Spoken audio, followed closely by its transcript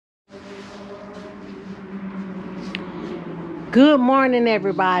Good morning,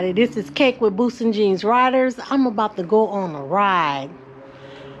 everybody. This is Kake with Boots and Jeans Riders. I'm about to go on a ride.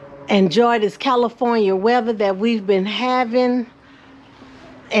 Enjoy this California weather that we've been having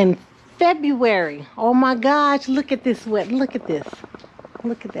in February. Oh my gosh, look at this wet. Look at this.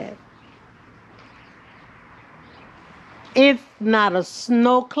 Look at that. It's not a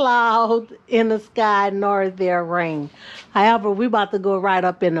snow cloud in the sky, nor is there rain. However, we're about to go right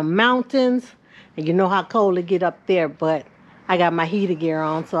up in the mountains. And you know how cold it get up there, but I got my heater gear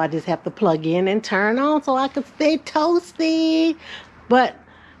on, so I just have to plug in and turn on so I can stay toasty. But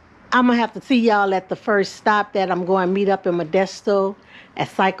I'm going to have to see y'all at the first stop that I'm going to meet up in Modesto at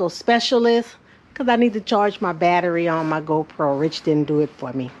Specialties, because I need to charge my battery on my GoPro. Rich didn't do it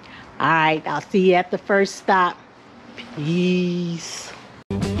for me. All right, I'll see you at the first stop. Peace.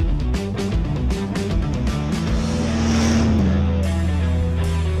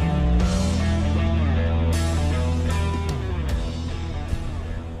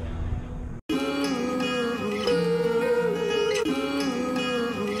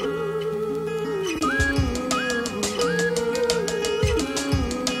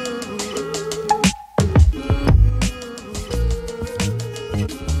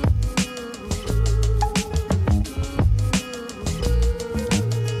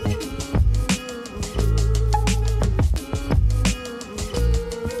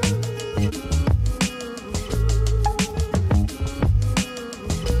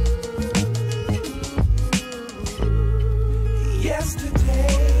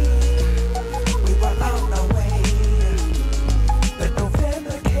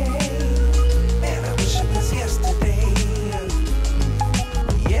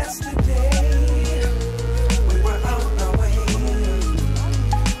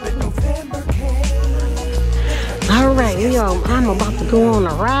 I'm about to go on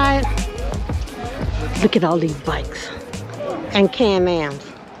a ride. Look at all these bikes and Can-Ams.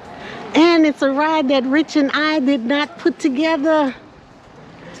 And it's a ride that Rich and I did not put together.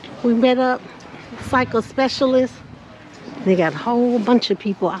 We met up Cycle Specialists. They got a whole bunch of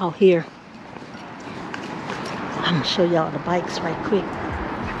people out here. I'm gonna show y'all the bikes right quick.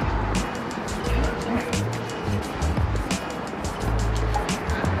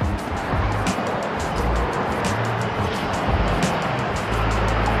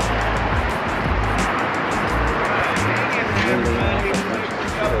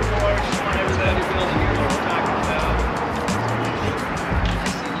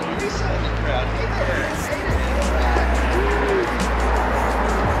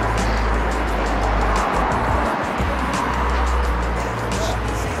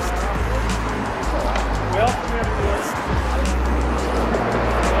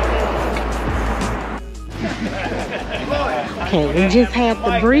 Okay, we just had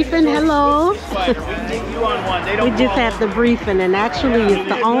the briefing. Hello. We just had the briefing, and actually it's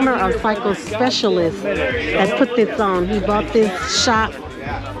the owner of Cycle Specialties that put this on. He bought this shop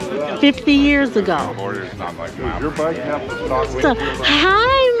 50 years ago. So,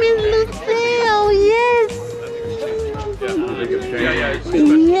 hi, Miss Lucille. Yes.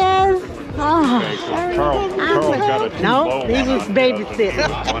 Yes. Oh. No, he was babysitting.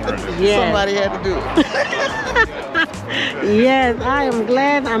 Yes. Somebody had to do it. Yes, I am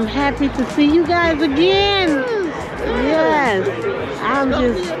glad. I'm happy to see you guys again. Yes. I'm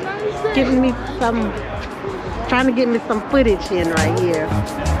just getting me some, trying to get me some footage in right here.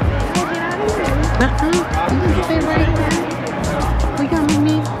 You can stay right there. We gonna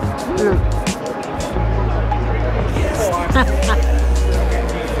meet? No.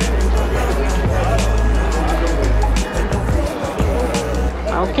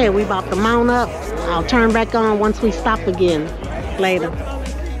 Okay, we about to mount up. I'll turn back on once we stop again later.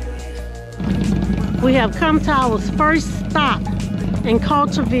 We have come to our first stop in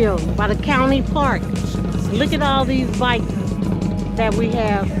Cultureville by the county park. Look at all these bikes that we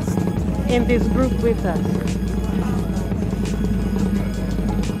have in this group with us.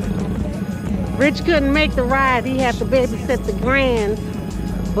 Rich couldn't make the ride. He had to babysit the grands,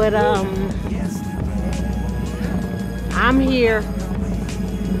 but I'm here.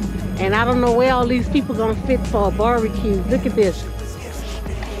 And I don't know where all these people gonna fit for a barbecue. Look at this.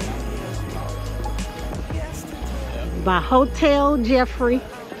 By Hotel Jeffrey.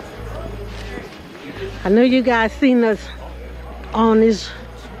 I know you guys seen us on this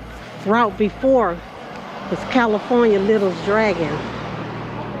route before. It's California Little's Dragon.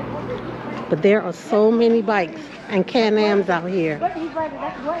 But there are so many bikes and Can-Ams out here.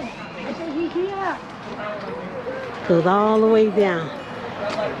 Goes all the way down.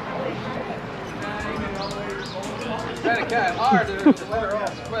 Kind of hard to let her all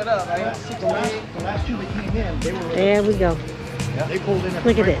split up. The last two that came in, they were. There we go.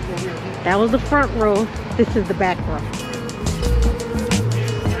 Look at it. That was the front row. This is the back row.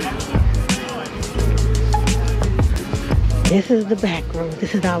 This is the back room.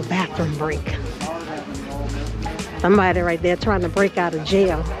 This is our bathroom break. Somebody right there trying to break out of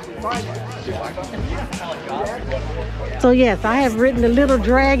jail. So yes, I have ridden the Little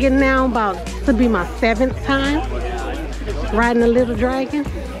Dragon now about, this will be my 7th time riding the Little Dragon.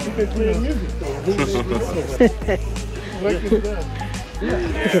 Look at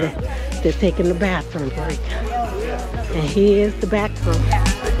it. They're taking the bathroom break. And here's the back room.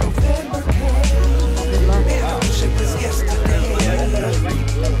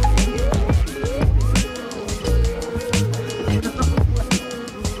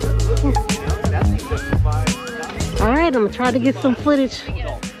 All right, I'm gonna try to get some footage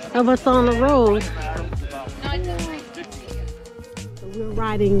of us on the road. So we're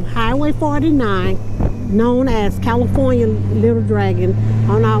riding Highway 49, known as California Little Dragon,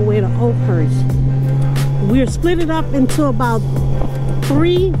 on our way to Oakhurst. We're split it up into about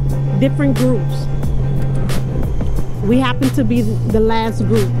 3 different groups. We happen to be the last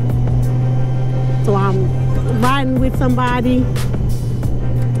group. So I'm riding with somebody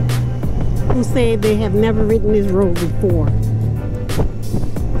who said they have never ridden this road before.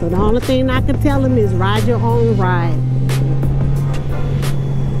 So the only thing I can tell them is ride your own ride.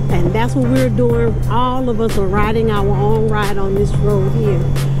 And that's what we're doing. All of us are riding our own ride on this road here.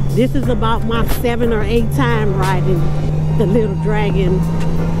 This is about my 7th or 8th time riding the Little Dragon.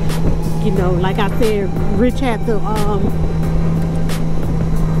 You know, like I said, Rich had to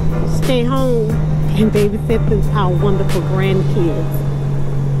stay home and babysit our wonderful grandkids.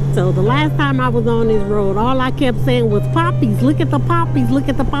 So the last time I was on this road, all I kept saying was poppies, look at the poppies, look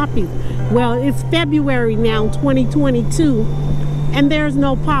at the poppies. Well, it's February now, 2022, and there's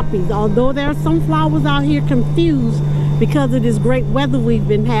no poppies. Although there are some flowers out here confused because of this great weather we've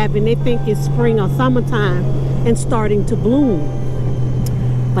been having. They think it's spring or summertime and starting to bloom.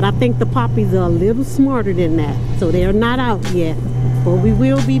 But I think the poppies are a little smarter than that. So they're not out yet. But we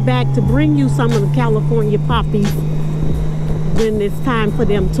will be back to bring you some of the California poppies when it's time for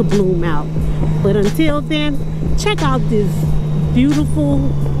them to bloom out. But until then, check out this beautiful,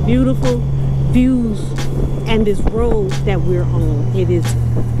 beautiful views and this road that we're on. It is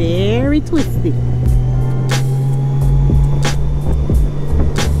very twisty.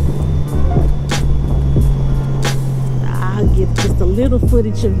 I'll get just a little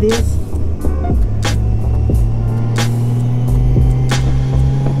footage of this.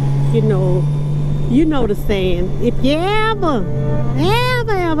 You know the saying, if you ever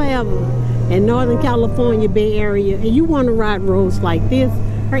in Northern California Bay Area and you want to ride roads like this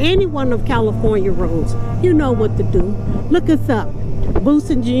or any one of California roads, you know what to do. Look us up, Boots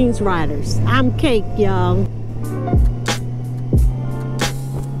and Jeans Riders. I'm Kake, y'all.